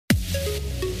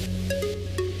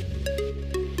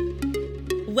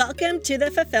Welcome to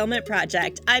The Fulfillment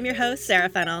Project. I'm your host, Sarah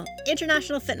Fennell,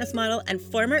 international fitness model and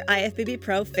former IFBB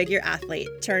Pro figure athlete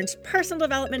turned personal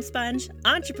development sponge,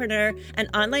 entrepreneur, and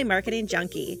online marketing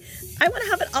junkie. I want to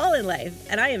have it all in life,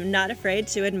 and I am not afraid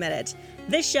to admit it.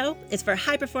 This show is for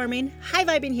high-performing,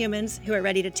 high-vibing humans who are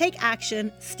ready to take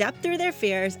action, step through their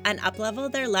fears, and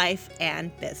uplevel their life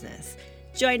and business.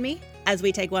 Join me as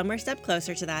we take one more step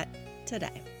closer to that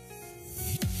today.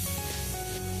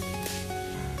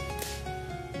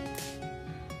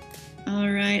 All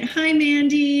right. Hi,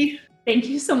 Mandy. Thank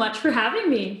you so much for having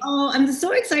me. Oh, I'm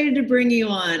so excited to bring you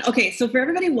on. Okay, so for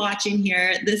everybody watching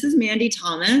here, this is Mandyy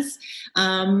Thomas.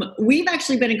 We've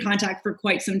actually been in contact for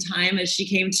quite some time as she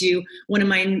came to one of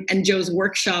mine and Joe's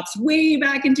workshops way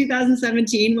back in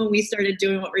 2017 when we started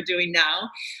doing what we're doing now.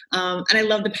 And I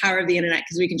love the power of the internet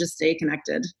because we can just stay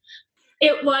connected.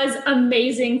 It was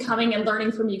amazing coming and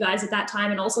learning from you guys at that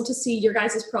time and also to see your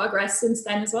guys' progress since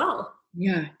then as well.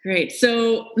 Yeah, great.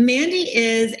 So Mandyy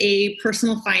is a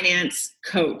personal finance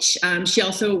coach. She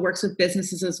also works with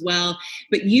businesses as well,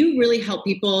 but you really help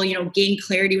people, gain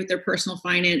clarity with their personal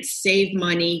finance, save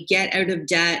money, get out of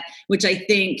debt, which I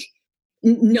think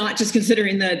not just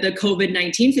considering the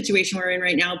COVID-19 situation we're in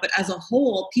right now, but as a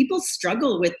whole, people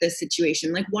struggle with this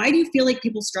situation. Like, why do you feel like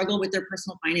people struggle with their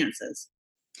personal finances?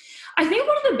 I think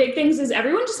one of the big things is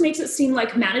everyone just makes it seem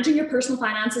like managing your personal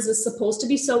finances is supposed to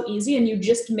be so easy and you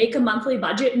just make a monthly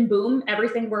budget and boom,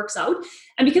 everything works out.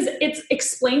 And because it's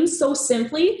explained so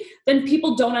simply, then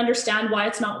people don't understand why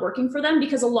it's not working for them,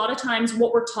 because a lot of times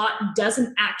what we're taught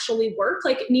doesn't actually work.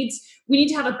 Like we need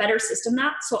to have a better system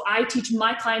that. So I teach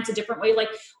my clients a different way. Like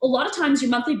a lot of times your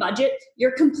monthly budget,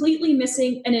 you're completely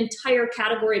missing an entire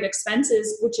category of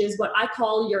expenses, which is what I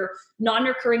call your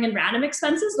non-recurring and random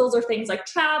expenses. Those are things like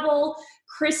travel,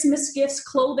 Christmas gifts,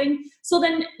 clothing. So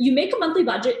then you make a monthly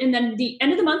budget and then the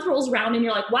end of the month rolls around and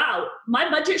you're like, wow, my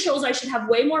budget shows I should have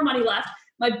way more money left.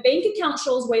 My bank account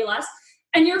shows way less.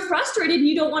 And you're frustrated and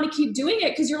you don't want to keep doing it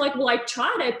because you're like, well, I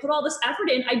tried, I put all this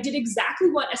effort in. I did exactly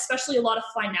what especially a lot of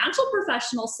financial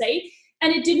professionals say,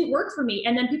 and it didn't work for me.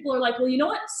 And then people are like, well, you know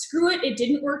what? Screw it. It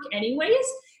didn't work anyways.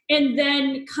 And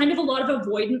then kind of a lot of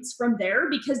avoidance from there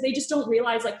because they just don't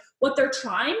realize like what they're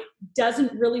trying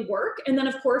doesn't really work. And then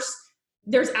of course,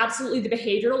 there's absolutely the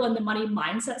behavioral and the money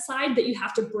mindset side that you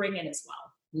have to bring in as well.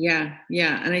 Yeah.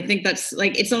 And I think that's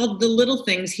like, it's all the little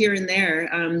things here and there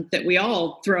that we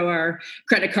all throw our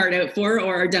credit card out for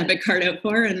or our debit card out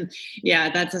for. And yeah,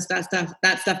 that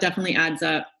stuff definitely adds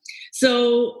up.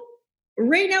 So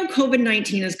right now,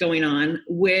 COVID-19 is going on,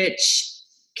 which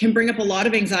can bring up a lot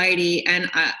of anxiety. And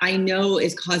I know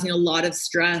is causing a lot of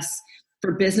stress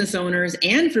for business owners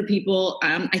and for people.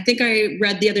 I think I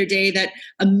read the other day that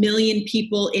 1 million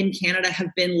people in Canada have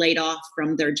been laid off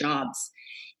from their jobs.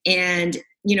 And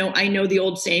I know the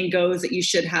old saying goes that you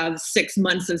should have 6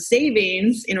 months of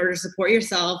savings in order to support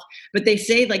yourself, but they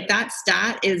say like that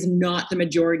stat is not the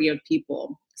majority of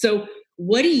people. So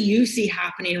what do you see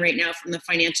happening right now from the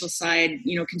financial side,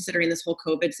 considering this whole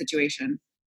COVID situation?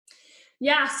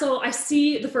 Yeah, so I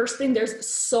see the first thing, there's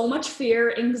so much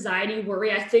fear, anxiety,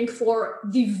 worry, I think for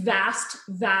the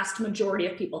vast majority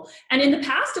of people. And in the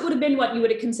past, it would have been what you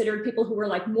would have considered people who were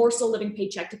like more so living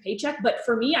paycheck to paycheck. But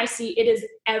for me, I see it is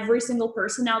every single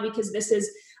person now because this has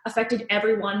affected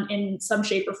everyone in some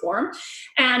shape or form.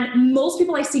 And most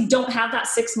people I see don't have that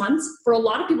 6 months. For a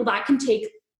lot of people, that can take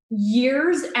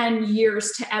years and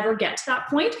years to ever get to that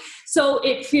point. So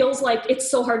it feels like it's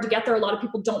so hard to get there. A lot of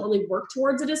people don't really work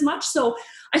towards it as much. So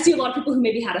I see a lot of people who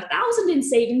maybe had 1,000 in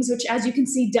savings, which as you can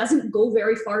see, doesn't go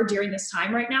very far during this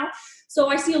time right now. So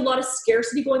I see a lot of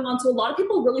scarcity going on. So a lot of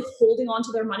people really holding on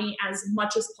to their money as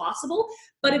much as possible.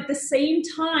 But at the same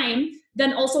time,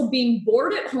 then also being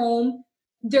bored at home,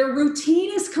 their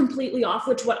routine is completely off,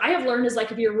 which what I have learned is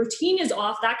like if your routine is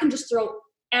off, that can just throw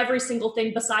every single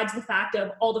thing besides the fact of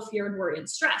all the fear and worry and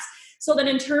stress. So then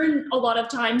in turn, a lot of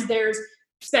times there's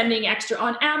spending extra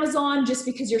on Amazon just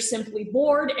because you're simply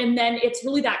bored. And then it's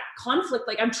really that conflict.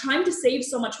 Like I'm trying to save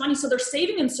so much money. So they're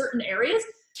saving in certain areas,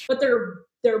 but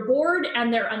they're bored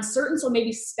and they're uncertain. So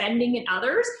maybe spending in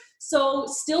others. So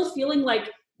still feeling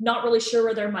like not really sure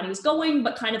where their money is going,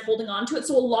 but kind of holding on to it.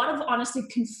 So a lot of honestly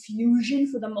confusion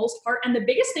for the most part. And the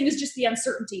biggest thing is just the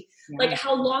uncertainty. Yeah. Like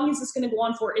how long is this going to go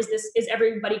on for? Is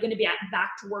everybody going to be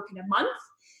back to work in a month?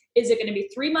 Is it going to be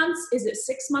 3 months? Is it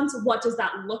 6 months? What does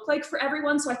that look like for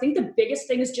everyone? So I think the biggest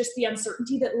thing is just the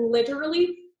uncertainty that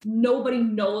literally nobody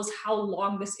knows how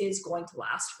long this is going to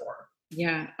last for.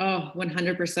 Yeah. Oh,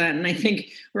 100%. And I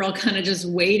think we're all kind of just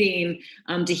waiting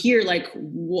to hear like,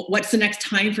 what's the next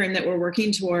time frame that we're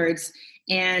working towards.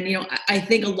 And, I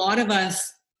think a lot of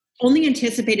us only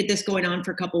anticipated this going on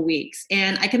for a couple weeks.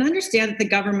 And I can understand that the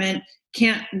government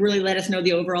can't really let us know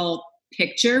the overall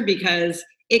picture because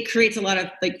it creates a lot of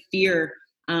like fear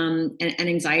and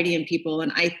anxiety in people.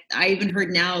 And I even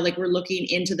heard now, like we're looking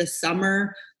into the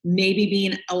summer, maybe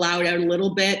being allowed out a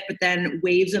little bit, but then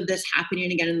waves of this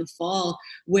happening again in the fall,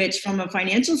 which from a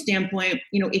financial standpoint,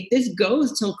 if this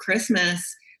goes till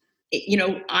Christmas,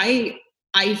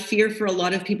 I fear for a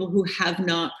lot of people who have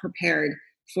not prepared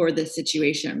for this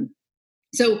situation.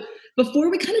 So before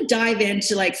we kind of dive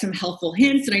into like some helpful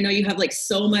hints, and I know you have like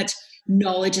so much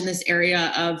knowledge in this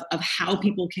area of how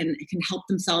people can help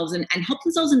themselves and help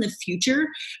themselves in the future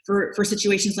for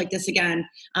situations like this again.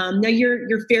 Now you're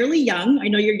fairly young. I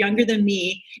know you're younger than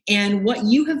me, and what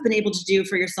you have been able to do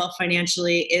for yourself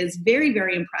financially is very,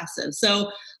 very impressive.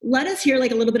 So let us hear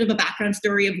like a little bit of a background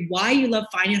story of why you love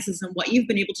finances and what you've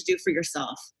been able to do for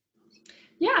yourself.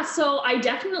 Yeah, so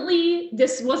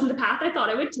this wasn't the path I thought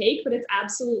I would take, but it's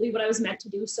absolutely what I was meant to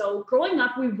do. So growing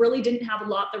up, we really didn't have a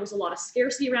lot. There was a lot of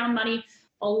scarcity around money,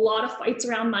 a lot of fights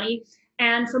around money.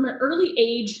 And from an early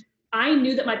age, I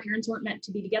knew that my parents weren't meant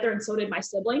to be together, and so did my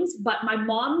siblings. But my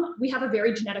mom, we have a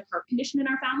very genetic heart condition in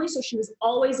our family. So she was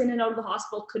always in and out of the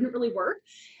hospital, couldn't really work.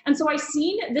 And so I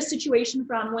seen this situation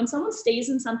from when someone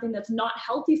stays in something that's not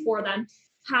healthy for them,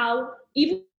 how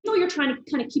even though you're trying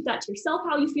to kind of keep that to yourself,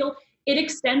 how you feel, it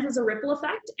extends as a ripple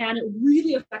effect, and it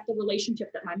really affected the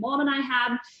relationship that my mom and I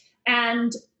had.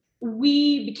 And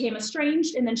we became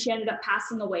estranged, and then she ended up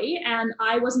passing away, and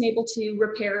I wasn't able to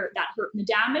repair that hurt and the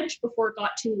damage before it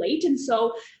got too late. And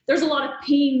so there's a lot of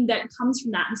pain that comes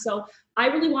from that. And so I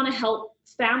really want to help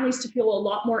families to feel a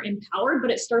lot more empowered, but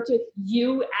it starts with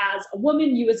you as a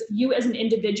woman, you as an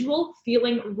individual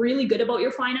feeling really good about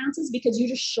your finances, because you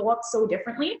just show up so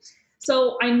differently.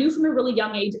 So I knew from a really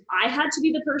young age, I had to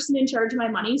be the person in charge of my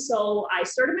money. So I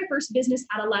started my first business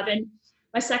at 11,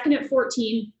 my second at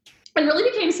 14, and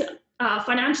really became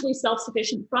financially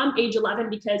self-sufficient from age 11,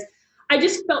 because I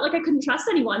just felt like I couldn't trust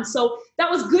anyone. So that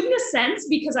was good in a sense,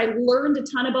 because I learned a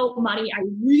ton about money. I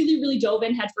really, really dove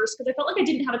in head first because I felt like I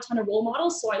didn't have a ton of role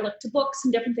models. So I looked to books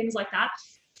and different things like that.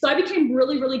 So I became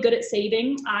really, really good at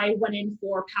saving. I went in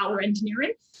for power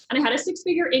engineering, and I had a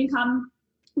 6-figure income.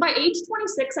 By age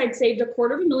 26, I'd saved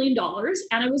 $250,000,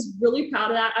 and I was really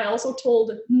proud of that. I also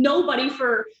told nobody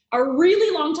for a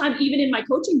really long time, even in my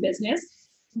coaching business.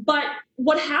 But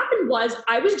what happened was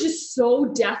I was just so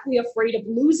deathly afraid of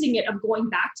losing it, of going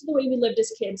back to the way we lived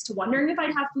as kids, to wondering if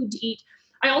I'd have food to eat.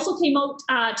 I also came out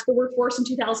to the workforce in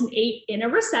 2008 in a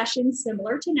recession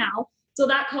similar to now. So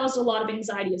that caused a lot of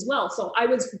anxiety as well. So I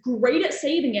was great at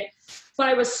saving it, but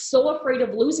I was so afraid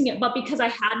of losing it. But because I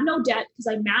had no debt, because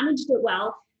I managed it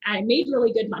well, and I made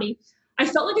really good money, I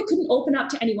felt like I couldn't open up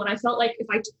to anyone. I felt like if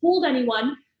I told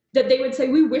anyone, that they would say,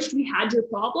 we wished we had your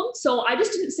problem. So I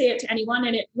just didn't say it to anyone.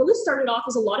 And it really started off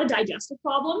as a lot of digestive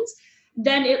problems.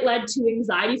 Then it led to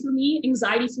anxiety for me.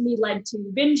 Anxiety for me led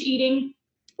to binge eating.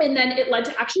 And then it led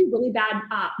to actually really bad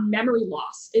memory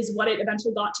loss is what it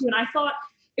eventually got to. And I thought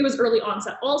it was early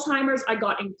onset Alzheimer's. I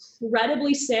got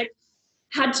incredibly sick,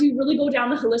 had to really go down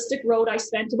the holistic road. I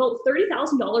spent about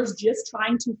 $30,000 just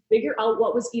trying to figure out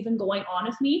what was even going on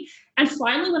with me. And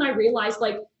finally, when I realized,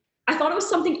 like, I thought it was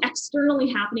something externally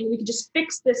happening, we could just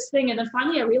fix this thing. And then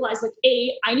finally I realized, like,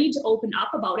 I need to open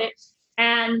up about it.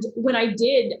 And when I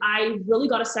did, I really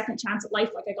got a second chance at life.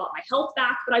 Like, I got my health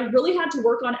back, but I really had to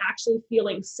work on actually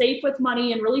feeling safe with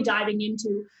money and really diving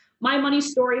into my money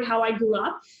story, how I grew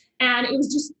up. And it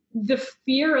was just the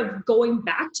fear of going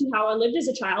back to how I lived as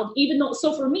a child, even though,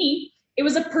 so for me, it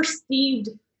was a perceived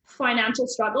financial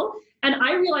struggle. And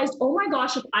I realized, oh my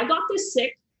gosh, if I got this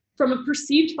sick from a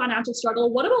perceived financial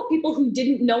struggle, what about people who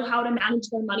didn't know how to manage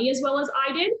their money as well as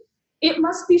I did? It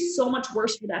must be so much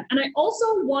worse for them. And I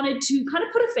also wanted to kind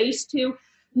of put a face to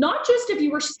not just if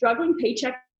you were struggling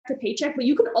paycheck to paycheck, but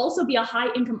you could also be a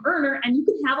high income earner and you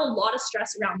can have a lot of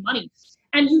stress around money.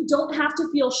 And you don't have to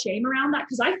feel shame around that,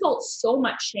 because I felt so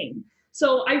much shame.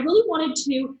 So I really wanted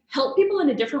to help people in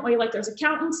a different way. Like, there's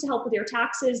accountants to help with your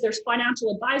taxes. There's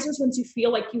financial advisors once you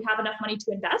feel like you have enough money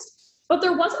to invest. But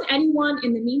there wasn't anyone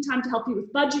in the meantime to help you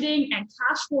with budgeting and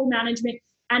cash flow management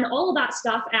and all of that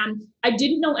stuff. And I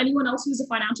didn't know anyone else who was a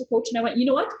financial coach. And I went, you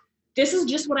know what? This is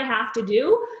just what I have to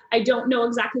do. I don't know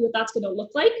exactly what that's going to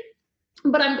look like,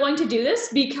 but I'm going to do this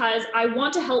because I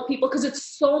want to help people, because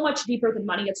it's so much deeper than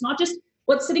money. It's not just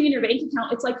what's sitting in your bank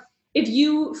account. It's like, if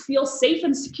you feel safe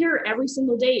and secure every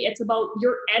single day, it's about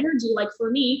your energy. Like, for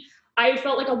me, I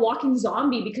felt like a walking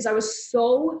zombie because I was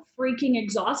so freaking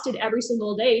exhausted every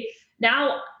single day.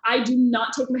 Now I do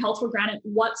not take my health for granted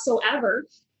whatsoever.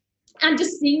 And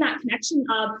just seeing that connection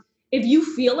of, if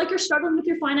you feel like you're struggling with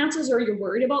your finances or you're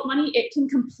worried about money, it can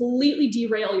completely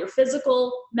derail your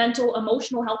physical, mental,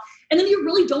 emotional health. And then you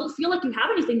really don't feel like you have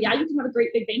anything. Yeah, you can have a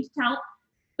great big bank account,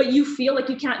 but you feel like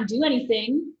you can't do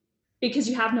anything because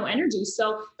you have no energy.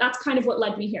 So that's kind of what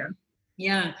led me here.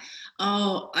 Yeah.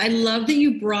 Oh, I love that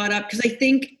you brought up, because I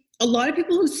think a lot of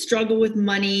people who struggle with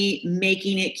money,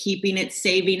 making it, keeping it,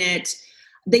 saving it,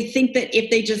 they think that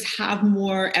if they just have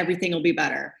more, everything will be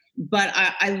better. But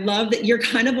I love that you're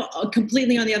kind of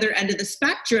completely on the other end of the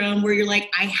spectrum, where you're like,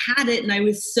 I had it and I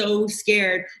was so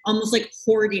scared, almost like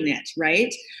hoarding it,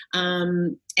 right?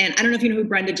 And I don't know if you know who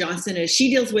Brenda Johnson is.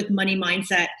 She deals with money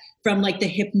mindset from like the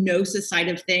hypnosis side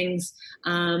of things.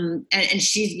 And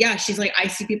she's like, I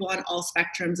see people on all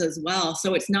spectrums as well.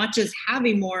 So it's not just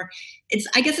having more,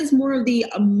 I guess it's more of the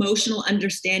emotional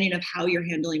understanding of how you're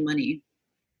handling money.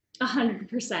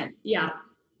 100%. Yeah.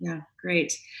 Yeah,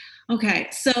 great. Okay,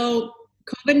 so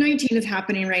COVID-19 is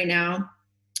happening right now.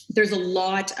 There's a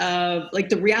lot of, like,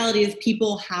 the reality is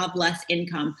people have less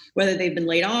income, whether they've been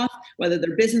laid off, whether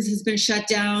their business has been shut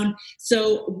down.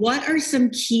 So what are some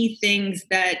key things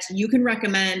that you can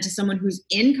recommend to someone whose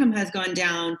income has gone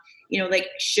down? Like,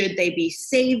 should they be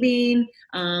saving?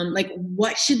 Like,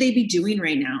 what should they be doing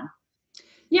right now?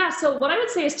 Yeah. So what I would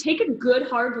say is take a good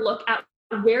hard look at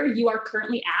where you are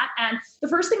currently at. And the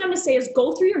first thing I'm going to say is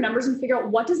go through your numbers and figure out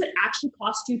what does it actually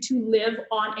cost you to live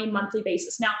on a monthly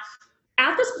basis. Now,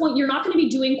 at this point, you're not going to be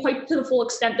doing quite to the full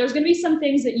extent. There's going to be some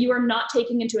things that you are not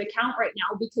taking into account right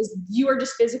now because you are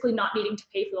just physically not needing to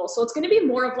pay for those. So it's going to be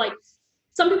more of like,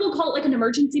 some people call it like an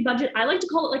emergency budget. I like to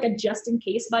call it like a just in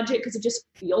case budget because it just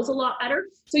feels a lot better.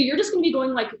 So you're just going to be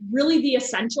going like really the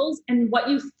essentials and what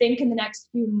you think in the next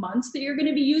few months that you're going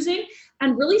to be using,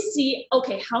 and really see,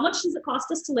 okay, how much does it cost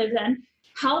us to live then?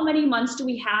 How many months do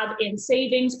we have in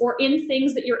savings or in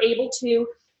things that you're able to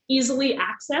easily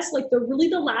access? Like the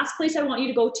last place I want you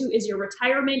to go to is your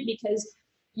retirement, because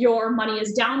your money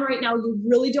is down right now. You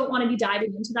really don't want to be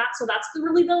diving into that. So that's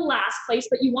really the last place.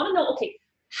 But you want to know, okay,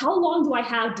 how long do I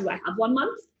have? Do I have 1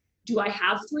 month? Do I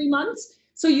have 3 months?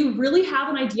 So you really have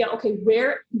an idea, okay,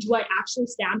 where do I actually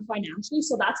stand financially?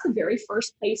 So that's the very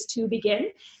first place to begin.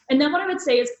 And then what I would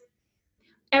say is,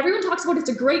 everyone talks about it's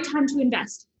a great time to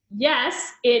invest.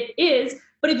 Yes, it is.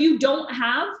 But if you don't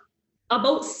have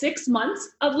about 6 months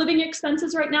of living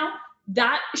expenses right now,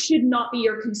 that should not be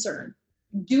your concern.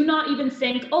 Do not even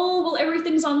think, oh, well,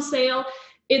 everything's on sale.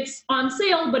 It's on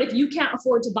sale, but if you can't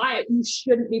afford to buy it, you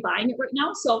shouldn't be buying it right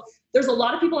now. So there's a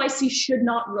lot of people I see should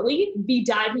not really be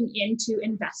diving into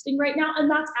investing right now,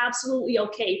 and that's absolutely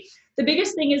okay. The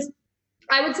biggest thing is,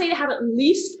 I would say to have at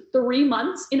least 3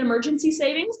 months in emergency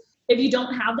savings. If you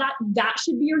don't have that, that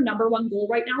should be your number one goal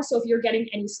right now. So if you're getting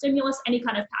any stimulus, any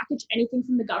kind of package, anything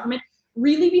from the government,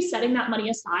 really be setting that money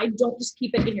aside. Don't just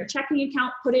keep it in your checking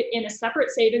account, put it in a separate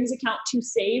savings account to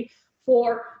save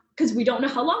for, because we don't know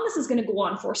how long this is going to go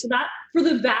on for. So that, for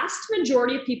the vast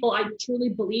majority of people, I truly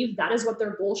believe that is what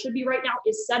their goal should be right now,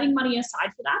 is setting money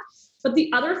aside for that. But the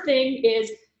other thing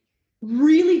is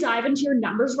really dive into your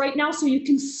numbers right now so you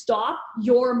can stop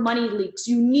your money leaks.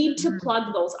 You need to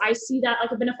plug those. I see that,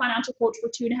 like, I've been a financial coach for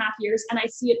 2.5 years and I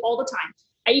see it all the time.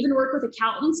 I even work with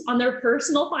accountants on their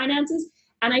personal finances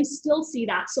and I still see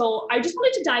that. So I just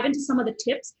wanted to dive into some of the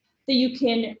tips that you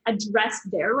can address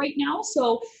there right now.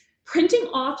 So printing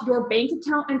off your bank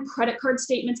account and credit card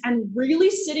statements and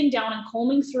really sitting down and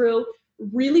combing through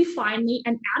really finely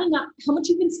and adding up how much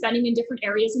you've been spending in different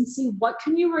areas and see what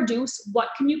can you reduce, what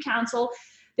can you cancel.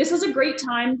 This is a great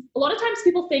time. A lot of times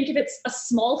people think if it's a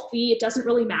small fee, it doesn't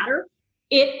really matter.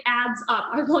 It adds up.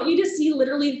 I want you to see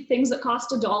literally things that cost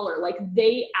 $1, like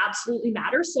they absolutely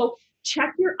matter. So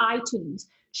check your iTunes,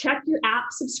 check your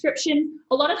app subscription.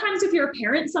 A lot of times if you're a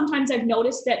parent, sometimes I've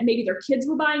noticed that maybe their kids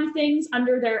were buying things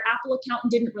under their Apple account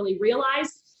and didn't really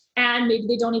realize, and maybe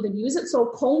they don't even use it. So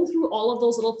comb through all of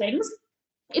those little things.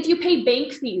 If you pay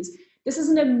bank fees, this is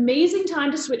an amazing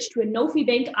time to switch to a no-fee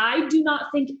bank. I do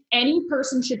not think any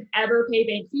person should ever pay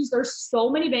bank fees. There's so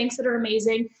many banks that are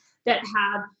amazing that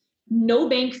have no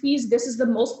bank fees. This is the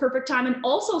most perfect time. And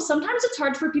also, sometimes it's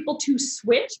hard for people to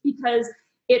switch because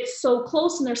it's so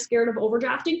close and they're scared of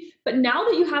overdrafting. But now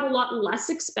that you have a lot less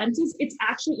expenses, it's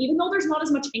actually, even though there's not as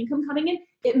much income coming in,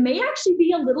 it may actually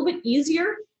be a little bit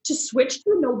easier to switch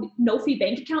to a no-fee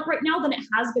bank account right now than it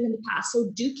has been in the past. So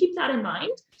do keep that in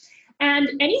mind. And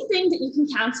anything that you can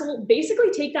cancel, basically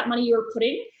take that money you're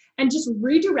putting and just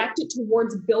redirect it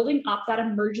towards building up that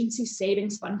emergency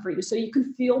savings fund for you so you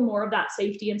can feel more of that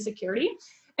safety and security.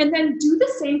 And then do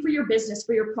the same for your business,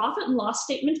 for your profit and loss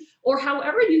statement, or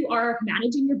however you are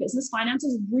managing your business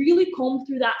finances. Really comb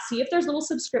through that, see if there's little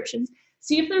subscriptions,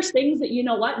 See if there's things that, you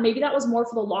know what, maybe that was more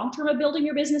for the long term of building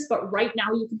your business, but right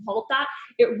now you can halt that.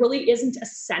 It really isn't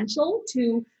essential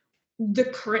to the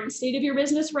current state of your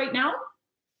business right now.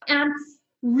 And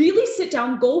really sit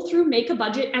down, go through, make a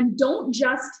budget, and don't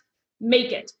just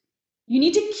make it. You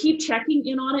need to keep checking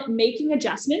in on it, making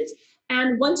adjustments.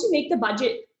 And once you make the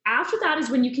budget, after that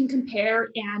is when you can compare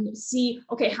and see,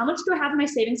 okay, how much do I have in my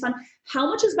savings fund? How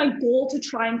much is my goal to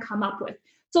try and come up with?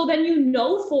 So then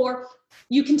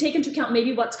you can take into account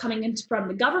maybe what's coming in from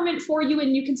the government for you,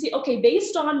 and you can see, okay,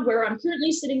 based on where I'm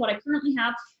currently sitting, what I currently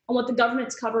have, and what the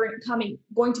government's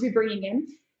going to be bringing in,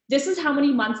 this is how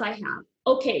many months I have.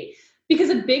 Okay, because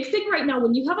a big thing right now,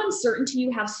 when you have uncertainty,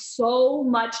 you have so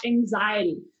much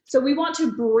anxiety. So we want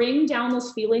to bring down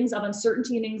those feelings of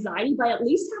uncertainty and anxiety by at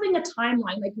least having a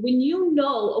timeline. Like when you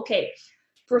know, okay,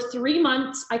 for 3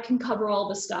 months, I can cover all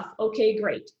this stuff. Okay,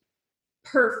 great.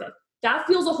 Perfect. That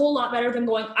feels a whole lot better than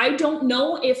going, I don't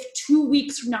know if 2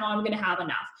 weeks from now I'm going to have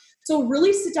enough. So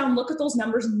really sit down, look at those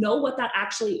numbers, know what that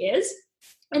actually is.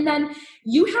 And then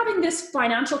you having this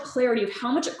financial clarity of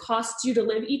how much it costs you to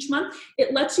live each month,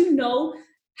 it lets you know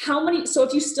how many, so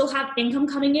if you still have income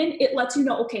coming in, it lets you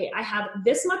know, okay, I have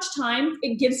this much time.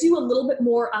 It gives you a little bit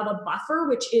more of a buffer,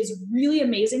 which is really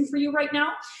amazing for you right now.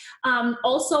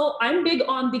 Also, I'm big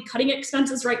on the cutting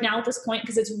expenses right now at this point,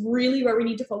 because it's really where we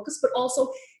need to focus, but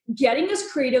also getting as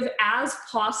creative as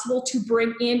possible to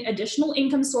bring in additional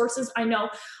income sources. I know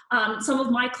one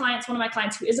of my clients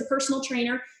who is a personal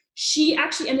trainer, she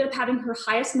actually ended up having her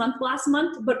highest month last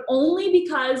month, but only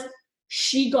because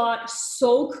she got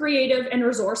so creative and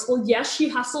resourceful. Yes, she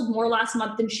hustled more last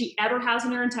month than she ever has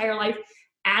in her entire life.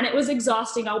 And it was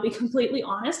exhausting, I'll be completely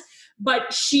honest.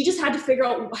 But she just had to figure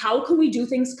out, how can we do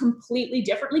things completely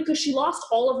differently? Because she lost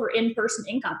all of her in-person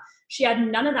income. She had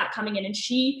none of that coming in. And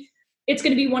it's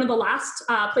going to be one of the last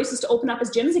places to open up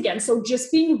as gyms again. So just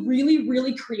being really,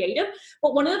 really creative.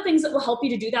 But one of the things that will help you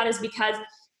to do that is because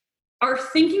our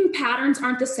thinking patterns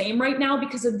aren't the same right now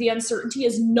because of the uncertainty,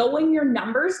 is knowing your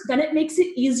numbers. Then it makes it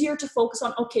easier to focus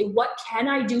on, okay, what can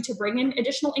I do to bring in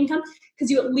additional income? Because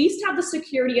you at least have the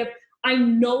security of, I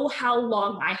know how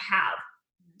long I have.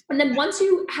 And then once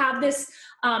you have this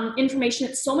information,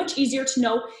 it's so much easier to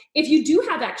know if you do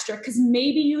have extra, because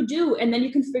maybe you do, and then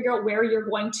you can figure out where you're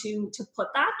going to put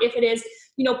that. If it is,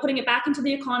 putting it back into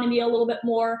the economy a little bit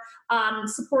more,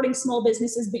 supporting small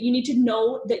businesses, but you need to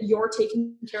know that you're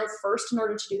taken care of first in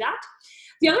order to do that.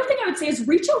 The other thing I would say is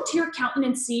reach out to your accountant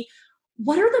and see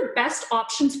what are the best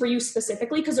options for you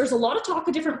specifically, because there's a lot of talk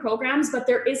of different programs, but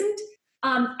there isn't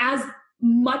as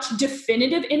much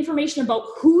definitive information about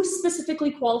who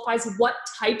specifically qualifies, what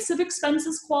types of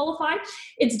expenses qualify.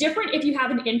 It's different if you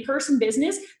have an in-person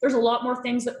business. There's a lot more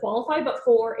things that qualify, but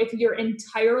if you're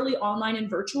entirely online and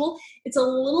virtual, it's a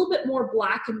little bit more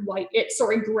black and white.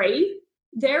 Gray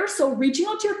there. So reaching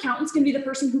out to your accountant's going to be the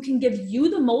person who can give you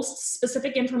the most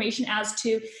specific information as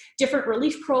to different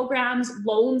relief programs,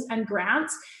 loans, and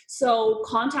grants. So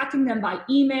contacting them by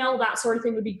email, that sort of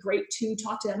thing would be great to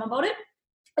talk to them about it.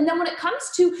 And then when it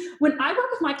comes to, when I work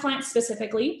with my clients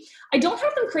specifically, I don't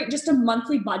have them create just a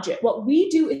monthly budget. What we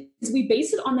do is we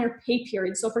base it on their pay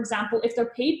period. So for example, if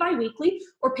they're paid biweekly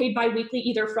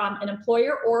either from an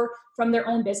employer or from their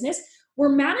own business, we're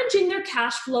managing their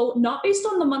cash flow, not based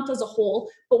on the month as a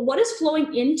whole, but what is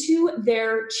flowing into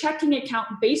their checking account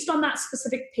based on that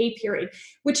specific pay period,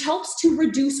 which helps to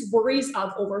reduce worries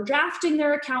of overdrafting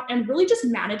their account and really just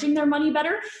managing their money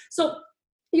better. So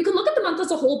you can look at the month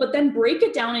as a whole, but then break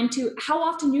it down into how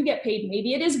often you get paid.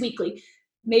 Maybe it is weekly,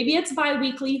 maybe it's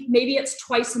bi-weekly, maybe it's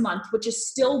twice a month, which is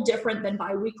still different than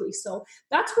bi-weekly. So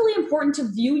that's really important to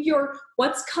view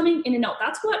what's coming in and out.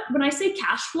 That's when I say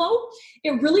cash flow,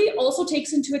 it really also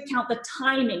takes into account the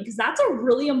timing, because that's a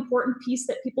really important piece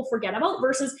that people forget about,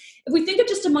 versus if we think of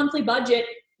just a monthly budget,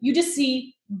 you just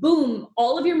see, boom,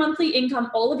 all of your monthly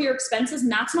income, all of your expenses,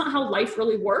 and that's not how life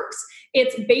really works.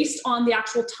 It's based on the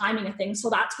actual timing of things. So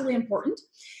that's really important.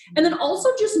 And then also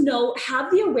just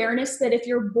have the awareness that if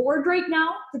you're bored right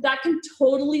now, that can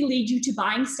totally lead you to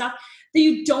buying stuff that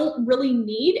you don't really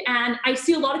need. And I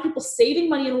see a lot of people saving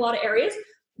money in a lot of areas,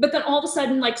 but then all of a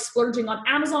sudden like splurging on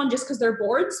Amazon just because they're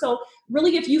bored. So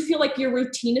really, if you feel like your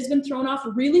routine has been thrown off,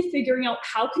 really figuring out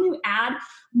how can you add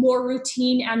more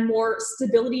routine and more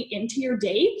stability into your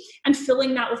day, and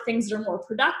filling that with things that are more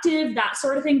productive, that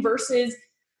sort of thing, versus,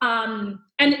 and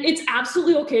it's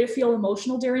absolutely okay to feel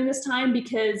emotional during this time,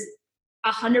 because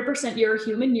 100% you're a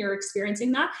human, you're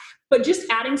experiencing that, but just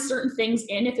adding certain things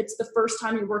in, if it's the first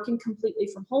time you're working completely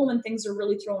from home and things are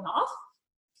really thrown off.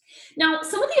 Now,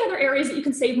 some of the other areas that you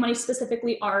can save money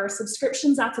specifically are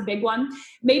subscriptions. That's a big one.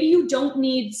 Maybe you don't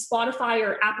need Spotify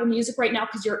or Apple Music right now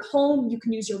because you're at home. You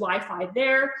can use your Wi-Fi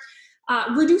there.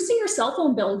 Reducing your cell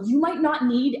phone bill. You might not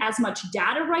need as much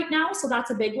data right now, so that's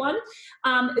a big one.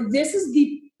 This is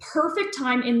the perfect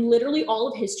time in literally all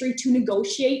of history to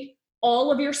negotiate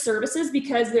all of your services,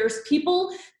 because there's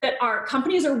people that are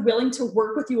companies are willing to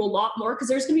work with you a lot more, because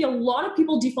there's going to be a lot of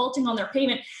people defaulting on their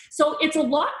payment. So it's a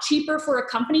lot cheaper for a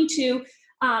company to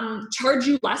charge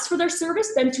you less for their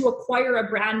service than to acquire a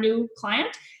brand new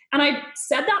client. And I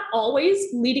said that always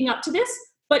leading up to this,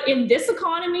 but in this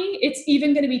economy, it's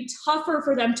even going to be tougher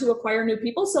for them to acquire new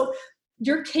people. So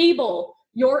your cable,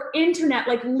 your internet,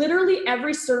 like literally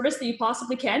every service that you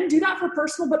possibly can, do that for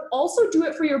personal, but also do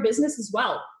it for your business as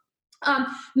well.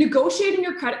 Negotiating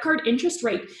your credit card interest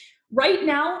rate. Right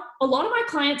now, a lot of my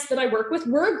clients that I work with,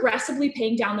 we're aggressively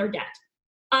paying down their debt.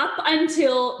 Up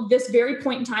until this very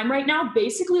point in time right now,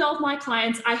 basically all of my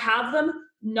clients, I have them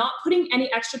not putting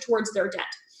any extra towards their debt.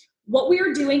 What we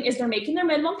are doing is they're making their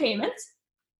minimum payments,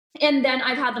 and then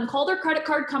I've had them call their credit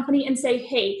card company and say,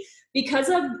 hey, because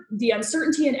of the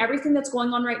uncertainty and everything that's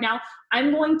going on right now,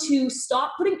 I'm going to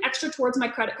stop putting extra towards my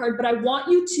credit card, but I want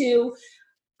you to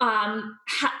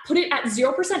put it at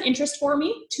 0% interest for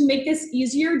me to make this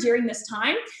easier during this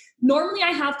time. Normally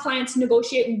I have clients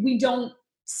negotiate, we don't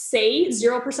say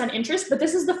 0% interest, but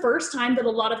this is the first time that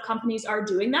a lot of companies are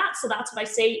doing that. So that's what I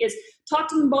say is talk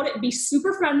to them about it, be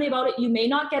super friendly about it. You may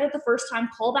not get it the first time,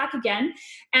 call back again,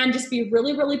 and just be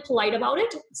really, really polite about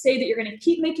it. Say that you're going to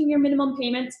keep making your minimum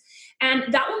payments, and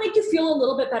that will make you feel a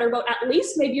little bit better about at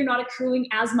least maybe you're not accruing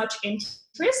as much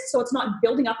interest, so it's not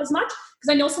building up as much.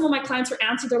 Because I know some of my clients are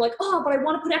antsy. They're like, oh, but I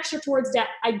want to put extra towards debt.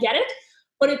 I get it,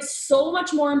 but it's so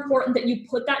much more important that you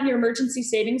put that in your emergency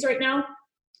savings right now.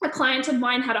 A client of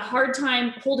mine had a hard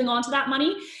time holding on to that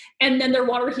money, and then their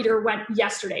water heater went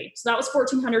yesterday. So that was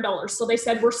 $1,400. So they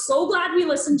said, we're so glad we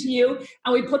listened to you,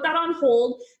 and we put that on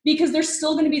hold because there's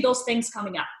still going to be those things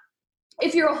coming up.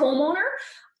 If you're a homeowner,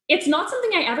 it's not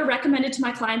something I ever recommended to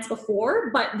my clients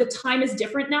before, but the time is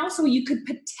different now. So you could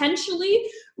potentially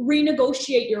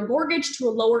renegotiate your mortgage to a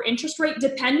lower interest rate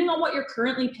depending on what you're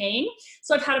currently paying.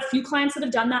 So I've had a few clients that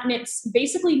have done that, and it's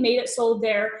basically made it so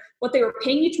what they were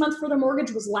paying each month for their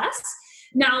mortgage was less.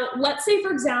 Now, let's say,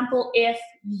 for example, if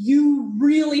you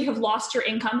really have lost your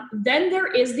income, then there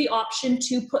is the option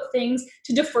to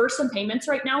defer some payments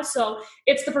right now. So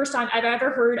it's the first time I've ever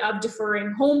heard of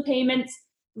deferring home payments,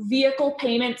 vehicle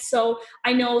payments. So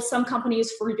I know some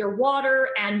companies for your water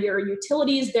and your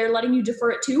utilities, they're letting you defer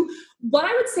it too. What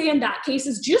I would say in that case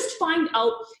is just find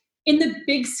out in the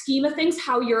big scheme of things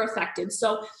how you're affected.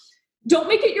 So don't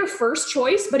make it your first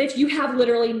choice, but if you have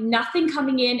literally nothing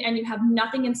coming in and you have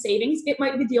nothing in savings, it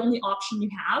might be the only option you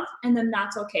have, and then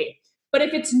that's okay. But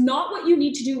if it's not what you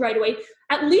need to do right away,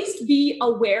 at least be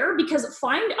aware, because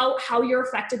find out how you're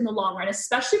affected in the long run,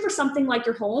 especially for something like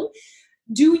your home.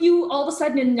 Do you all of a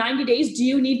sudden in 90 days, do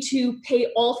you need to pay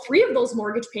all 3 of those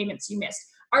mortgage payments you missed?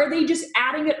 Are they just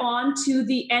adding it on to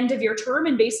the end of your term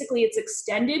and basically it's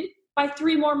extended by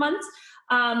 3 more months?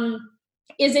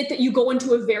 Is it that you go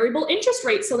into a variable interest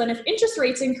rate? So then if interest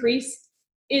rates increase,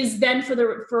 is then for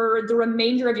the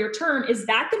remainder of your term, is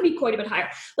that going to be quite a bit higher?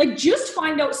 Like, just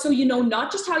find out so you know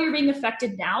not just how you're being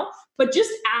affected now, but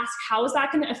just ask, how is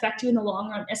that going to affect you in the long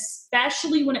run,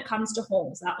 especially when it comes to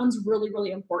homes? That one's really,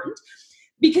 really important,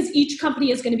 because each company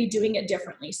is going to be doing it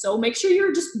differently. So make sure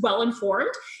you're just well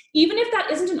informed. Even if that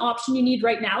isn't an option you need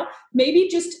right now, maybe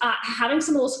just having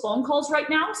some of those phone calls right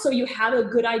now so you have a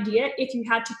good idea. If you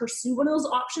had to pursue one of those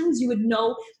options, you would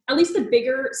know at least the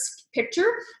bigger picture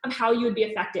of how you would be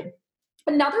affected.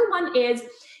 Another one is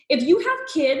if you have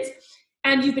kids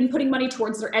and you've been putting money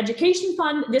towards their education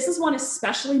fund, this is one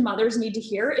especially mothers need to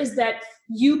hear, is that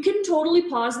you can totally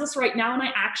pause this right now, and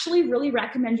I actually really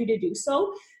recommend you to do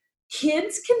so.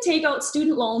 Kids can take out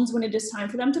student loans when it is time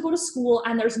for them to go to school,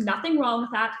 and there's nothing wrong with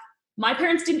that. My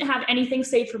parents didn't have anything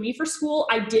saved for me for school.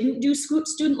 I didn't do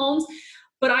student loans,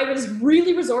 but I was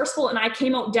really resourceful and I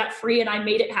came out debt-free and I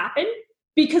made it happen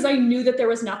because I knew that there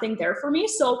was nothing there for me.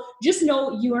 So just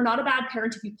know you are not a bad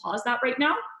parent if you pause that right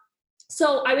now.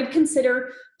 So I would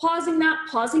consider pausing that,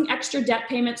 pausing extra debt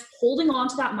payments, holding on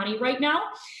to that money right now.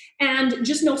 And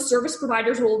just know service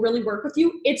providers will really work with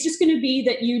you. It's just going to be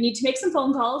that you need to make some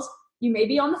phone calls. You may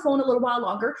be on the phone a little while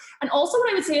longer. And also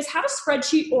what I would say is have a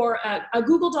spreadsheet or a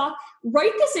Google Doc.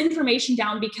 Write this information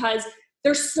down because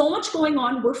there's so much going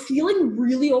on. We're feeling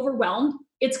really overwhelmed.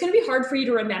 it's going to be hard for you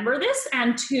to remember this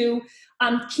and to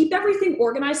keep everything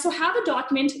organized. So have a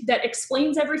document that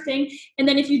explains everything. And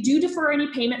then if you do defer any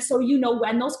payments, so you know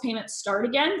when those payments start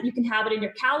again, you can have it in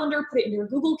your calendar, put it in your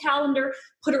Google Calendar,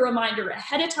 put a reminder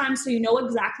ahead of time so you know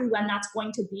exactly when that's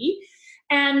going to be.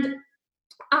 And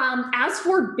as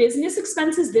for business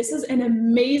expenses, this is an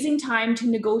amazing time to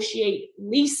negotiate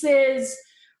leases,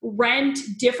 rent,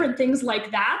 different things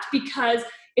like that, because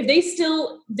if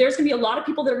there's going to be a lot of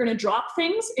people that are going to drop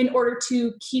things in order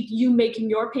to keep you making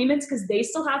your payments because they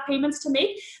still have payments to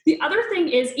make. The other thing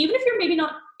is, even if you're maybe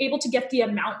not able to get the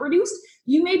amount reduced,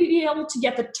 you may be able to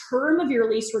get the term of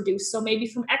your lease reduced. So maybe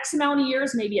from X amount of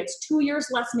years, maybe it's 2 years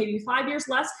less, maybe 5 years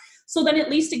less. So then at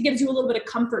least it gives you a little bit of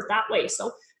comfort that way.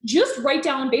 So just write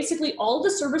down basically all the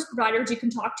service providers you can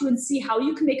talk to and see how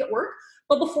you can make it work.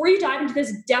 But before you dive into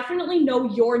this, definitely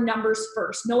know your numbers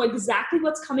first. Know exactly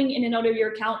what's coming in and out of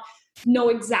your account. Know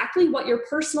exactly what your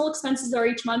personal expenses are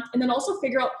each month. And then also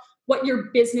figure out what your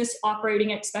business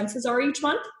operating expenses are each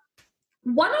month.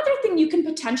 One other thing you can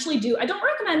potentially do, I don't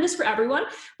recommend this for everyone,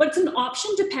 but it's an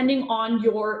option depending on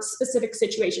your specific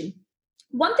situation.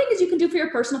 One thing is you can do for your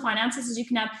personal finances is you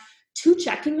can have 2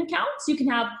 checking accounts. You can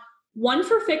have one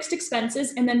for fixed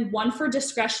expenses and then one for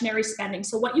discretionary spending.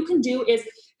 So what you can do is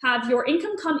have your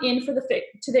income come in to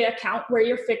the account where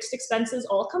your fixed expenses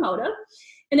all come out of.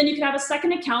 And then you can have a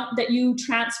second account that you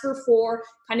transfer for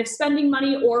kind of spending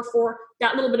money or for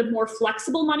that little bit of more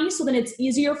flexible money. So then it's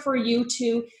easier for you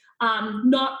to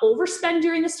not overspend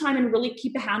during this time and really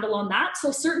keep a handle on that.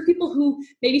 So certain people who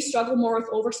maybe struggle more with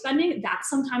overspending, that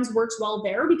sometimes works well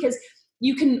there because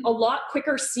you can a lot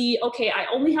quicker see, okay, I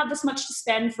only have this much to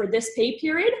spend for this pay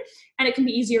period, and it can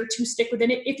be easier to stick within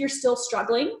it if you're still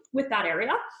struggling with that area.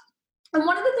 And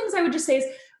one of the things I would just say is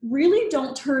really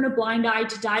don't turn a blind eye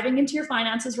to diving into your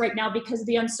finances right now because of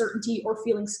the uncertainty or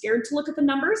feeling scared to look at the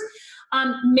numbers.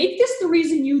 Make this the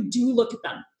reason you do look at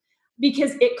them,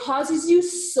 because it causes you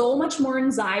so much more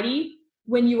anxiety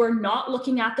when you are not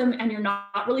looking at them and you're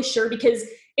not really sure, because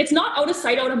it's not out of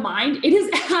sight, out of mind. It is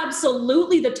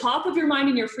absolutely the top of your mind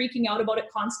and you're freaking out about it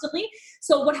constantly.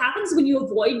 So what happens when you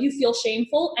avoid, you feel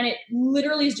shameful, and it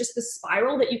literally is just the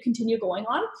spiral that you continue going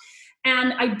on.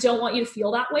 And I don't want you to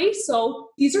feel that way. So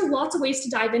these are lots of ways to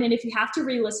dive in. And if you have to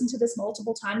re-listen to this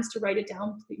multiple times to write it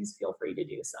down, please feel free to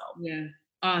do so. Yeah.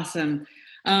 Awesome.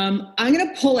 I'm going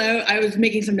to pull out, I was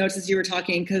making some notes as you were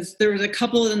talking, because there was a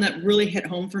couple of them that really hit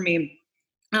home for me.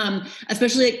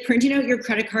 Especially like printing out your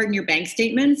credit card and your bank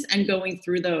statements and going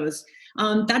through those.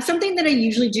 That's something that I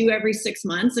usually do every 6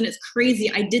 months. And it's crazy.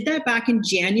 I did that back in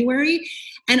January,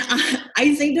 and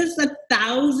I saved us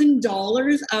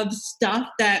 $1,000 of stuff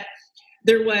that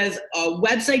there was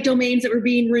website domains that were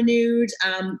being renewed.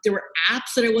 There were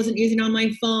apps that I wasn't using on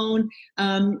my phone.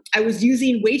 I was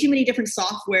using way too many different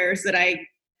softwares that I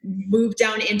moved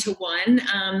down into one.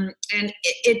 And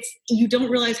you don't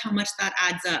realize how much that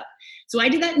adds up. So I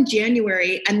did that in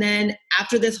January. And then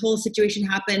after this whole situation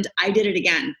happened, I did it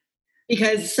again,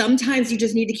 because sometimes you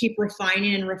just need to keep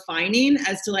refining and refining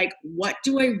as to like, what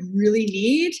do I really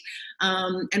need?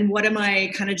 And what am I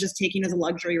kind of just taking as a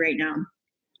luxury right now?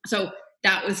 So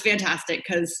that was fantastic.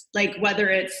 Cause like, whether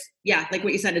it's, like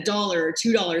what you said, $1 or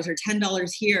 $2 or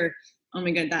 $10 here, oh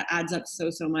my God, that adds up so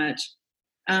much.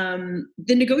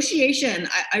 The negotiation,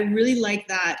 I really like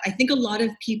that. I think a lot of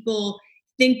people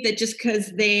think that just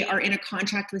because they are in a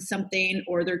contract with something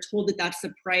or they're told that that's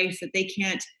the price, that they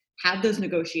can't have those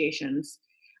negotiations.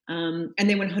 And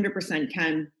they 100%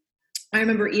 can. I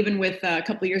remember even with a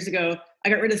couple of years ago, I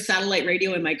got rid of satellite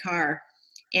radio in my car.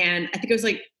 And I think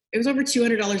it was over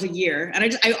 $200 a year.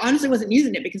 And I honestly wasn't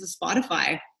using it because of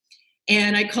Spotify.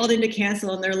 And I called in to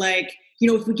cancel, and they're like,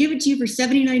 if we give it to you for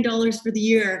 $79 for the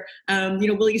year,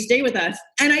 will you stay with us?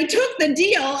 And I took the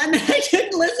deal, and then I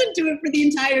didn't listen to it for the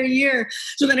entire year.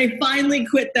 So then I finally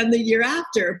quit them the year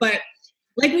after. But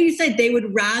like what you said, they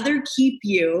would rather keep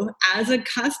you as a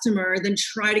customer than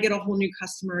try to get a whole new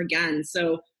customer again.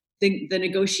 So the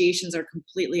negotiations are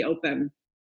completely open.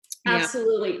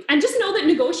 Absolutely. Yeah. And just know that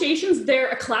negotiations, they're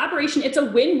a collaboration. It's a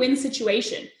win-win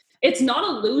situation. It's not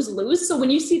a lose-lose. So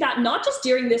when you see that, not just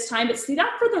during this time, but see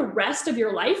that for the rest of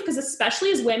your life, because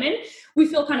especially as women, we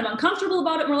feel kind of uncomfortable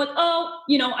about it. And we're like,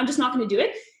 I'm just not going to do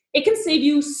it. It can save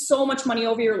you so much money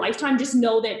over your lifetime. Just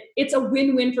know that it's a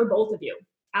win-win for both of you.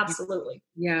 Absolutely.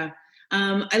 Yeah.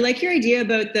 I like your idea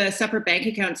about the separate bank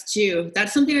accounts too.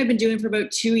 That's something I've been doing for about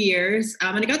 2 years.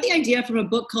 And I got the idea from a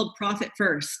book called Profit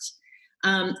First.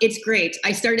 It's great.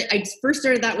 I first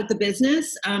started that with the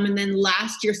business. And then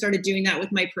last year started doing that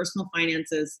with my personal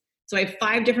finances. So I have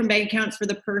 5 different bank accounts for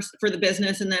the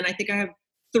business. And then I think I have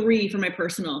 3 for my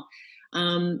personal.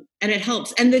 And it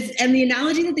helps. And the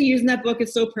analogy that they use in that book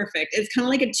is so perfect. It's kind of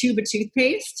like a tube of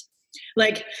toothpaste.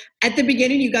 Like at the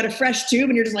beginning, you got a fresh tube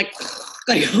and you're just like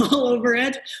all over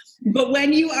it. But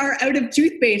when you are out of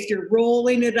toothpaste, you're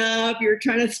rolling it up, you're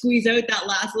trying to squeeze out that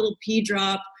last little pea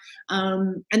drop.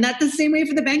 And that's the same way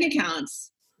for the bank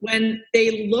accounts. When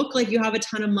they look like you have a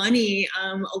ton of money,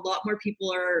 a lot more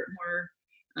people are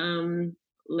more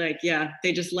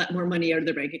they just let more money out of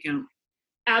their bank account.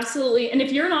 Absolutely. And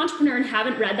if you're an entrepreneur and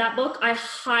haven't read that book, I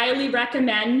highly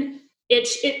recommend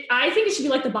it. I think it should be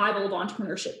like the Bible of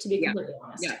entrepreneurship, to be completely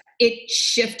honest. Yeah. It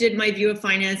shifted my view of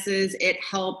finances. It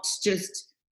helped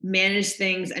just manage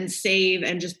things and save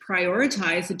and just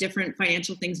prioritize the different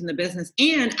financial things in the business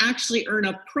and actually earn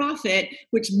a profit,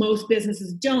 which most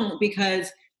businesses don't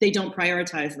because they don't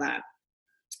prioritize that.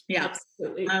 Yeah.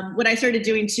 Absolutely. What I started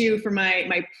doing too for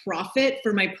my profit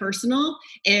for my personal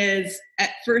is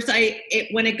at first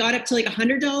when it got up to like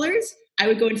 $100, I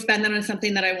would go and spend that on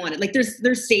something that I wanted. Like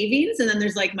there's savings and then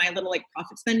there's like my little like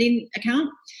profit spending account.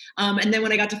 And then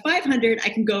when I got to 500, I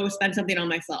can go spend something on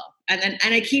myself. And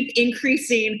I keep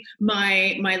increasing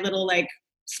my little like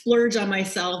splurge on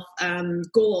myself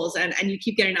goals and you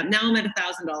keep getting up. Now I'm at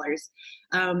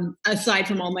 $1,000 aside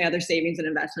from all my other savings and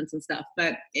investments and stuff.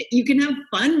 But you can have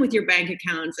fun with your bank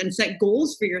accounts and set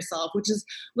goals for yourself, which is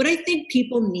what I think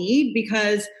people need,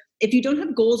 because if you don't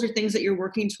have goals or things that you're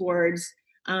working towards,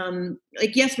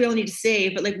 like, yes, we all need to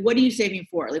save, but like, what are you saving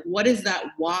for? Like, what is that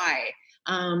why?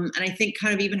 And I think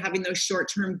kind of even having those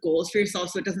short-term goals for yourself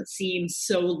so it doesn't seem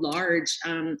so large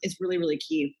is really, really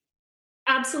key.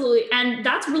 Absolutely. And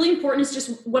that's really important. Is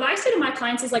just what I say to my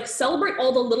clients is like, celebrate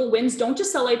all the little wins. Don't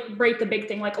just celebrate the big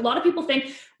thing. Like a lot of people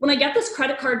think when I get this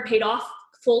credit card paid off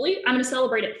fully, I'm going to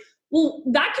celebrate it. Well,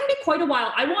 that can be quite a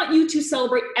while. I want you to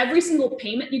celebrate every single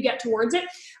payment you get towards it.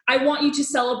 I want you to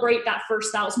celebrate that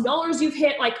first $1,000 you've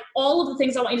hit, like all of the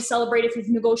things I want you to celebrate if you've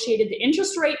negotiated the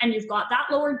interest rate and you've got that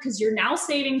lowered because you're now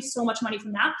saving so much money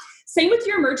from that. Same with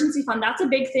your emergency fund. That's a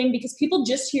big thing because people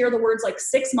just hear the words like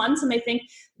 6 months and they think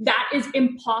that is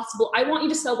impossible. I want you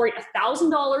to celebrate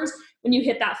 $1,000 when you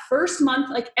hit that first month.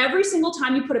 Like every single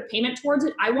time you put a payment towards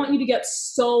it, I want you to get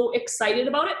so excited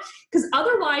about it, because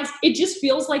otherwise it just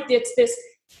feels like it's this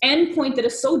end point that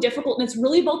is so difficult, and it's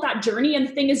really about that journey. And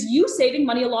the thing is, you saving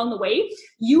money along the way,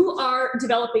 you are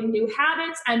developing new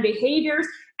habits and behaviors,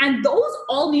 and those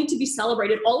all need to be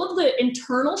celebrated. All of the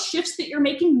internal shifts that you're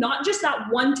making, not just that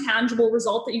one tangible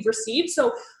result that you've received.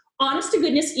 So honest to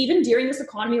goodness, even during this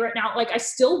economy right now, like I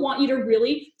still want you to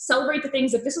really celebrate the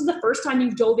things. If this is the first time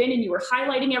you've dove in and you were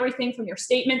highlighting everything from your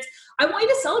statements, I want you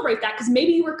to celebrate that, because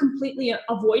maybe you were completely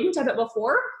avoidant of it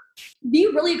before. Be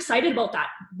really excited about that.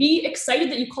 Be excited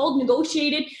that you called,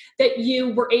 negotiated, that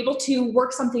you were able to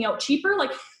work something out cheaper.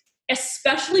 Like,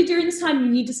 especially during this time, you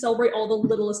need to celebrate all the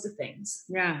littlest of things.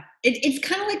 Yeah. It's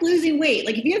kind of like losing weight.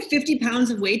 Like if you have 50 pounds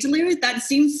of weight to lose, that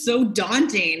seems so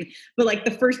daunting. But like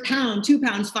the first pound, 2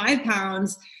 pounds, 5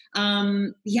 pounds.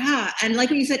 Yeah. And like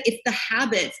what you said, it's the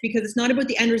habits, because it's not about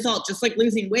the end result, just like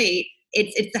losing weight.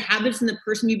 It's the habits and the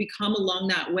person you become along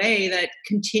that way that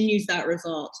continues that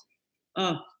result.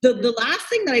 The last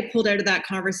thing that I pulled out of that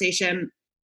conversation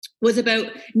was about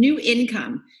new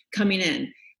income coming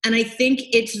in. And I think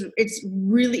it's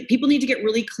really, people need to get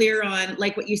really clear on,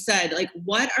 like what you said, like,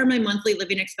 what are my monthly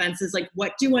living expenses? Like,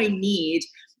 what do I need?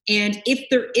 And if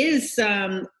there is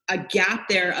a gap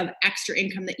there of extra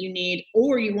income that you need,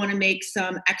 or you want to make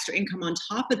some extra income on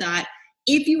top of that,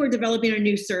 if you are developing a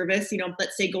new service,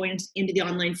 let's say going into the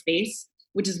online space,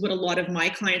 which is what a lot of my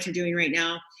clients are doing right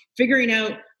now, figuring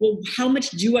out, well, how much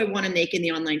do I want to make in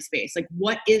the online space? Like,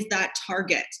 what is that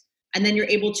target? And then you're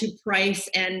able to price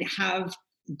and have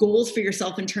goals for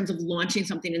yourself in terms of launching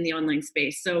something in the online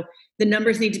space. So the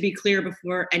numbers need to be clear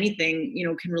before anything,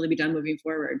 can really be done moving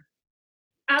forward.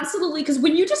 Absolutely. Because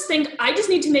when you just think, I just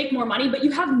need to make more money, but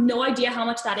you have no idea how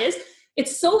much that is,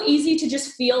 it's so easy to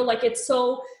just feel like it's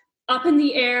so up in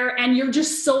the air and you're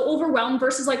just so overwhelmed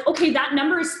versus like, okay, that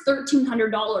number is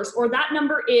 $1,300 or that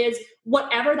number is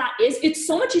whatever that is. It's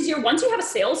so much easier. Once you have a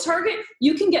sales target,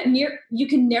 you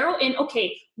can narrow in,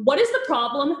 okay, what is the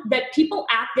problem that people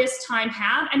at this time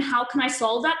have and how can I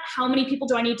solve that? How many people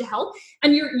do I need to help?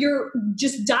 And you're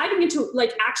just diving into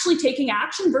like actually taking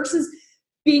action versus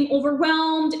being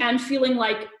overwhelmed and feeling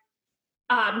like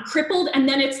crippled. And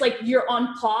then it's like you're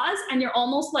on pause and you're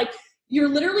almost like, you're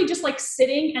literally just like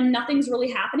sitting and nothing's really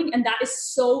happening. And that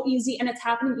is so easy. And it's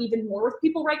happening even more with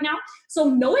people right now. So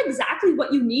know exactly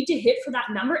what you need to hit for that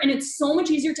number. And it's so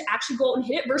much easier to actually go out and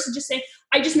hit it versus just saying,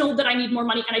 I just know that I need more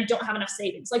money and I don't have enough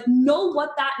savings. Like, know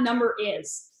what that number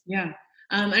is. Yeah.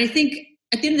 And I think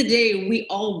at the end of the day, we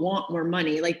all want more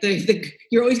money. Like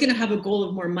you're always going to have a goal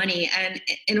of more money. And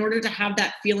in order to have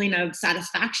that feeling of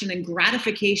satisfaction and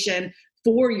gratification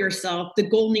for yourself, the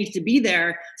goal needs to be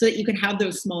there so that you can have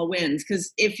those small wins.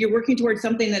 Because if you're working towards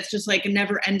something that's just like a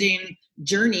never ending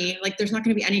journey, like there's not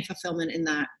going to be any fulfillment in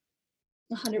that.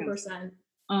 100%.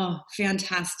 Oh,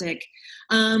 fantastic.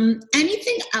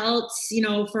 Anything else,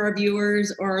 for our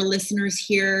viewers or our listeners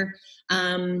here,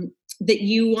 that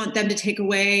you want them to take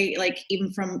away, like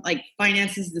even from like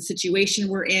finances, the situation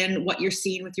we're in, what you're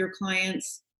seeing with your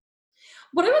clients?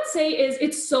 What I would say is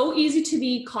it's so easy to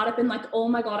be caught up in like, oh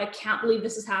my God, I can't believe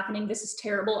this is happening. This is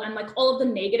terrible. And like all of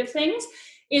the negative things,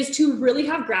 is to really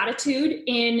have gratitude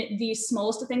in the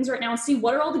smallest of things right now and see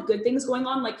what are all the good things going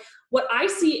on. Like what I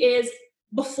see is,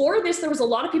 before this, there was a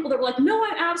lot of people that were like, no,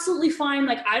 I'm absolutely fine.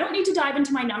 Like, I don't need to dive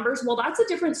into my numbers. Well, that's a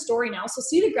different story now. So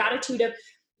see the gratitude of,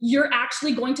 you're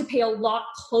actually going to pay a lot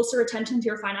closer attention to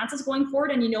your finances going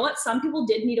forward. And you know what? Some people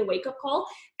did need a wake-up call.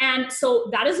 And so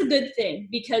that is a good thing,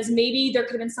 because maybe there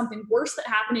could have been something worse that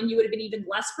happened and you would have been even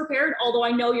less prepared. Although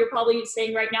I know you're probably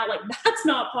saying right now, like, that's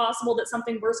not possible that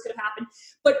something worse could have happened.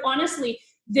 But honestly,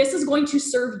 this is going to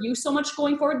serve you so much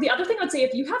going forward. The other thing I'd say,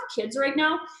 if you have kids right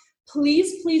now,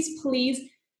 please, please, please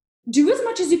do as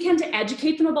much as you can to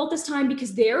educate them about this time,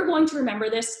 because they're going to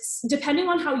remember this. Depending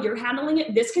on how you're handling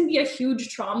it, this can be a huge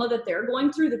trauma that they're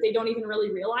going through that they don't even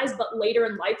really realize, but later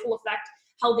in life will affect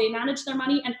how they manage their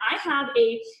money. And I have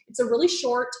it's a really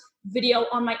short video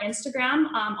on my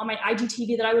Instagram, on my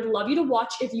IGTV, that I would love you to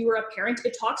watch if you were a parent.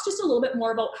 It talks just a little bit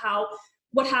more about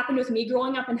what happened with me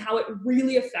growing up and how it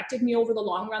really affected me over the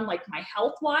long run, like my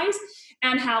health wise,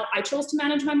 and how I chose to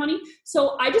manage my money.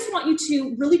 So I just want you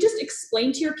to really just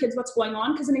explain to your kids what's going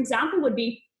on. Because an example would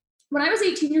be, when I was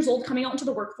 18 years old, coming out into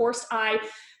the workforce, I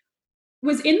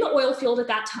was in the oil field at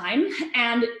that time,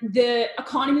 and the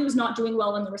economy was not doing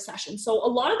well in the recession. So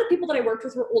a lot of the people that I worked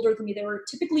with were older than me. They were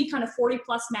typically kind of 40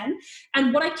 plus men.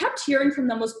 And what I kept hearing from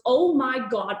them was, oh my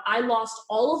God, I lost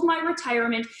all of my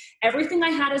retirement. Everything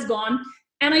I had is gone.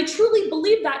 And I truly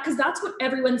believe that, because that's what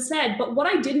everyone said. But what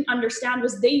I didn't understand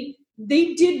was they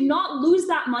did not lose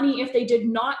that money if they did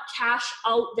not cash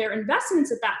out their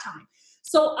investments at that time.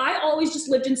 So I always just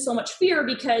lived in so much fear,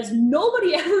 because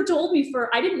nobody ever told me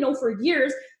I didn't know for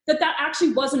years that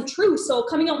actually wasn't true. So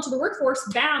coming out into the workforce,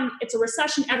 bam, it's a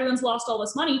recession. Everyone's lost all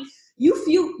this money. You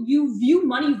view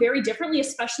money very differently,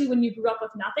 especially when you grew up with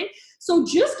nothing. So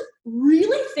just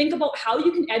really think about how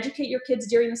you can educate your kids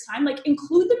during this time, like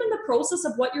include them in the process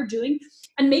of what you're doing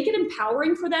and make it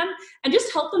empowering for them, and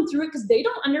just help them through it, because they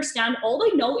don't understand. All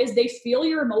they know is they feel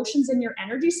your emotions and your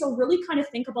energy. So really kind of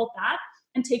think about that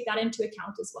and take that into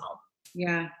account as well.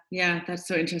 Yeah, that's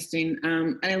so interesting.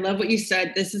 And I love what you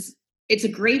said. It's a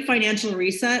great financial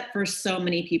reset for so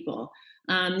many people.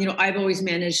 I've always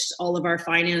managed all of our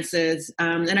finances.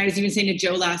 And I was even saying to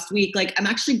Joe last week, like, I'm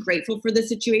actually grateful for the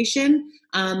situation,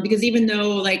 because even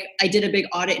though like I did a big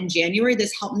audit in January,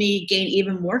 this helped me gain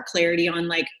even more clarity on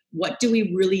like, what do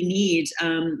we really need?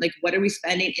 Like, what are we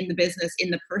spending in the business, in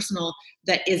the personal,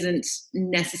 that isn't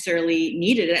necessarily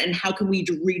needed? And how can we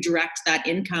redirect that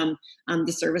income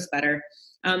to service better?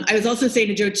 I was also saying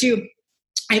to Joe too,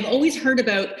 I've always heard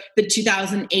about the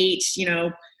 2008,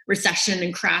 recession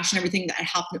and crash and everything that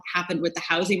happened with the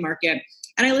housing market.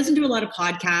 And I listened to a lot of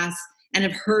podcasts and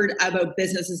have heard about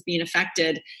businesses being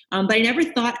affected. But I never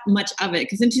thought much of it,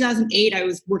 because in 2008, I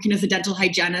was working as a dental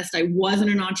hygienist. I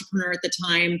wasn't an entrepreneur at the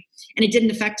time, and it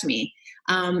didn't affect me.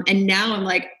 And now I'm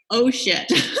like, oh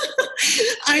shit,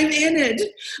 I'm in it.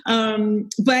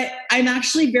 But I'm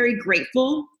actually very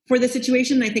grateful for the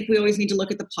situation. I think we always need to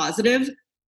look at the positive.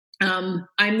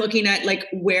 I'm looking at like,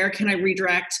 where can I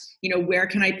redirect? Where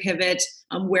can I pivot?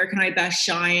 Where can I best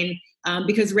shine?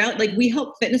 Because like we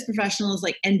help fitness professionals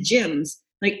and gyms,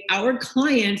 like our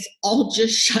clients all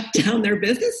just shut down their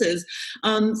businesses.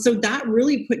 So that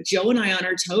really put Joe and I on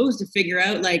our toes to figure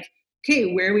out like,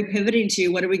 okay, where are we pivoting to?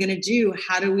 What are we going to do?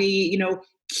 How do we,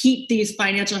 keep these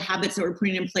financial habits that we're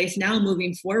putting in place now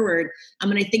moving forward?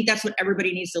 And I think that's what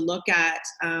everybody needs to look at,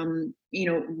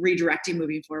 redirecting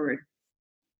moving forward.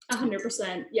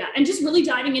 100%. Yeah. And just really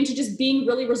diving into just being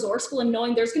really resourceful and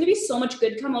knowing there's going to be so much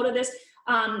good come out of this.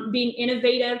 Being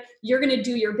innovative, you're going to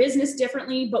do your business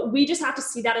differently, but we just have to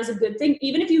see that as a good thing.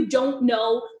 Even if you don't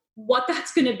know what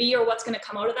that's going to be or what's going to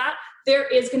come out of that, there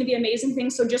is going to be amazing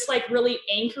things. So just like really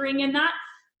anchoring in that,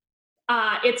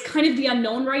 it's kind of the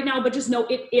unknown right now, but just know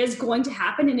it is going to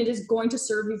happen and it is going to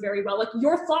serve you very well. Like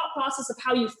your thought process of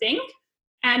how you think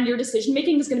and your decision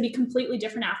making is going to be completely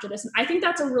different after this. And I think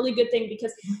that's a really good thing,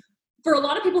 because for a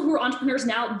lot of people who are entrepreneurs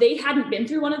now, they hadn't been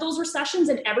through one of those recessions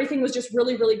and everything was just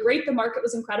really, really great. The market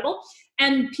was incredible.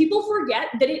 And people forget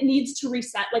that it needs to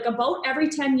reset. Like about every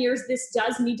 10 years, this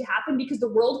does need to happen because the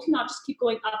world cannot just keep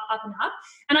going up, up, and up.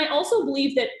 And I also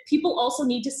believe that people also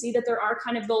need to see that there are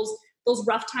kind of those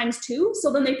rough times too.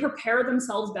 So then they prepare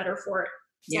themselves better for it.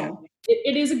 So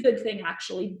it is a good thing,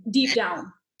 actually, deep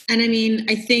down. And I mean,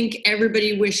 I think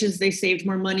everybody wishes they saved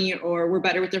more money or were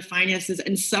better with their finances.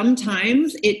 And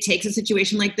sometimes it takes a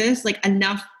situation like this, like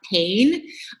enough pain.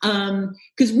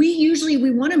 Because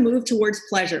we want to move towards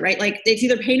pleasure, right? Like it's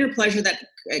either pain or pleasure that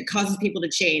causes people to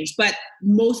change. But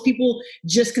most people,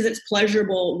 just because it's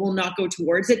pleasurable, will not go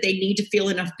towards it. They need to feel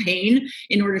enough pain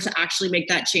in order to actually make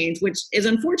that change, which is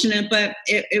unfortunate, but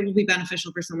it will be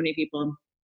beneficial for so many people.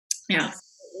 Yeah.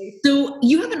 So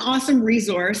you have an awesome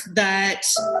resource that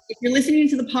if you're listening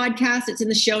to the podcast, it's in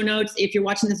the show notes. If you're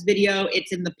watching this video,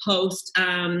 it's in the post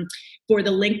for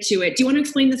the link to it. Do you want to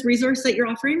explain this resource that you're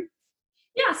offering?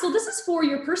 Yeah, so this is for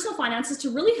your personal finances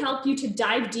to really help you to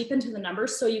dive deep into the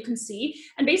numbers so you can see.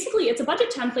 And basically, it's a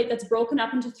budget template that's broken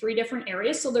up into 3 different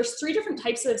areas. So there's 3 different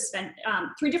types of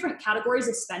 3 different categories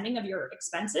of spending of your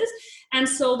expenses. And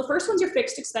so the first one's your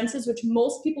fixed expenses, which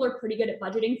most people are pretty good at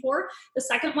budgeting for. The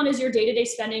second one is your day-to-day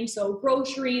spending, so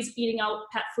groceries, eating out,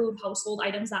 pet food, household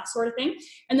items, that sort of thing.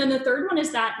 And then the third one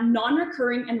is that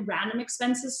non-recurring and random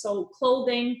expenses, so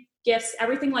clothing, gifts,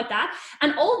 everything like that.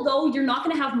 And although you're not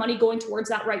going to have money going towards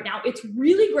that right now, it's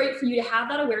really great for you to have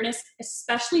that awareness,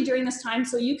 especially during this time.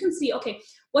 So you can see, okay,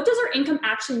 what does our income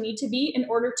actually need to be in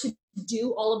order to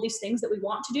do all of these things that we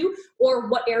want to do, or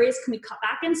what areas can we cut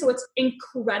back in? So it's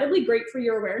incredibly great for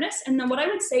your awareness. And then what I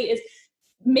would say is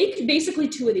make basically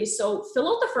 2 of these. So fill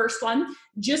out the first one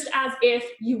just as if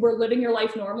you were living your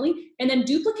life normally, and then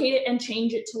duplicate it and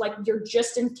change it to like your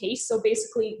just in case. So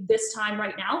basically this time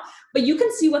right now, but you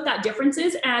can see what that difference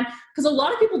is. And because a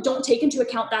lot of people don't take into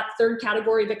account that third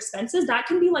category of expenses, that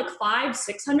can be like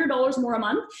 $500-$600 more a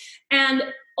month. And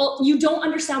you don't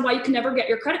understand why you can never get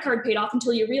your credit card paid off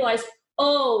until you realize,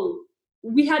 oh,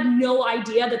 we had no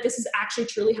idea that this is actually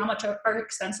truly how much our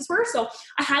expenses were. So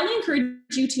I highly encourage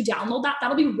you to download that.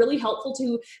 That'll be really helpful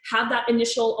to have that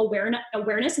initial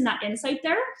awareness and that insight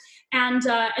there. And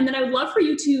then I would love for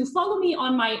you to follow me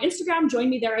on my Instagram, join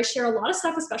me there. I share a lot of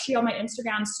stuff, especially on my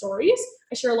Instagram stories.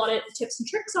 I share a lot of tips and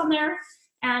tricks on there.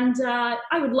 And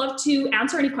I would love to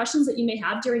answer any questions that you may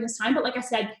have during this time. But like I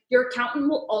said, your accountant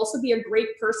will also be a great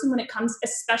person when it comes,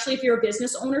 especially if you're a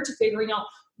business owner, to figuring out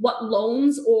what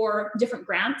loans or different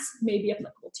grants may be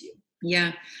applicable to you.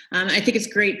 Yeah. I think it's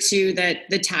great too that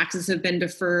the taxes have been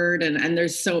deferred and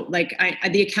there's so like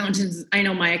the accountants, I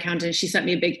know my accountant, she sent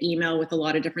me a big email with a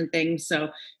lot of different things. So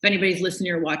if anybody's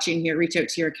listening or watching here, reach out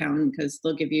to your accountant because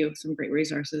they'll give you some great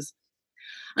resources.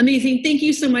 Amazing. Thank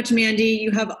you so much, Mandyy. You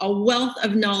have a wealth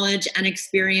of knowledge and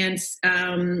experience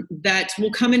that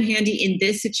will come in handy in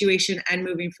this situation and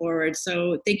moving forward.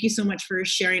 So thank you so much for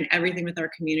sharing everything with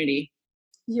our community.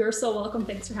 You're so welcome.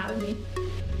 Thanks for having me.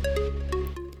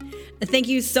 Thank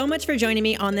you so much for joining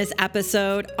me on this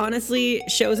episode. Honestly,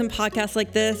 shows and podcasts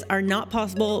like this are not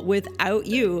possible without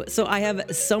you. So I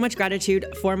have so much gratitude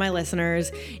for my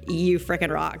listeners. You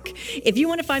frickin' rock. If you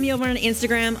want to find me over on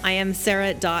Instagram, I am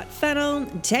sarah.fennell.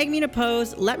 Tag me in a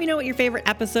post. Let me know what your favorite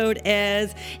episode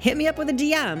is. Hit me up with a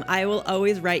DM. I will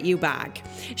always write you back.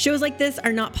 Shows like this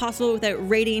are not possible without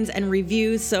ratings and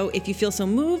reviews. So if you feel so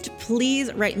moved,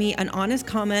 please write me an honest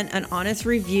comment, an honest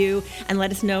review, and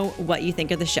let us know what you think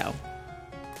of the show.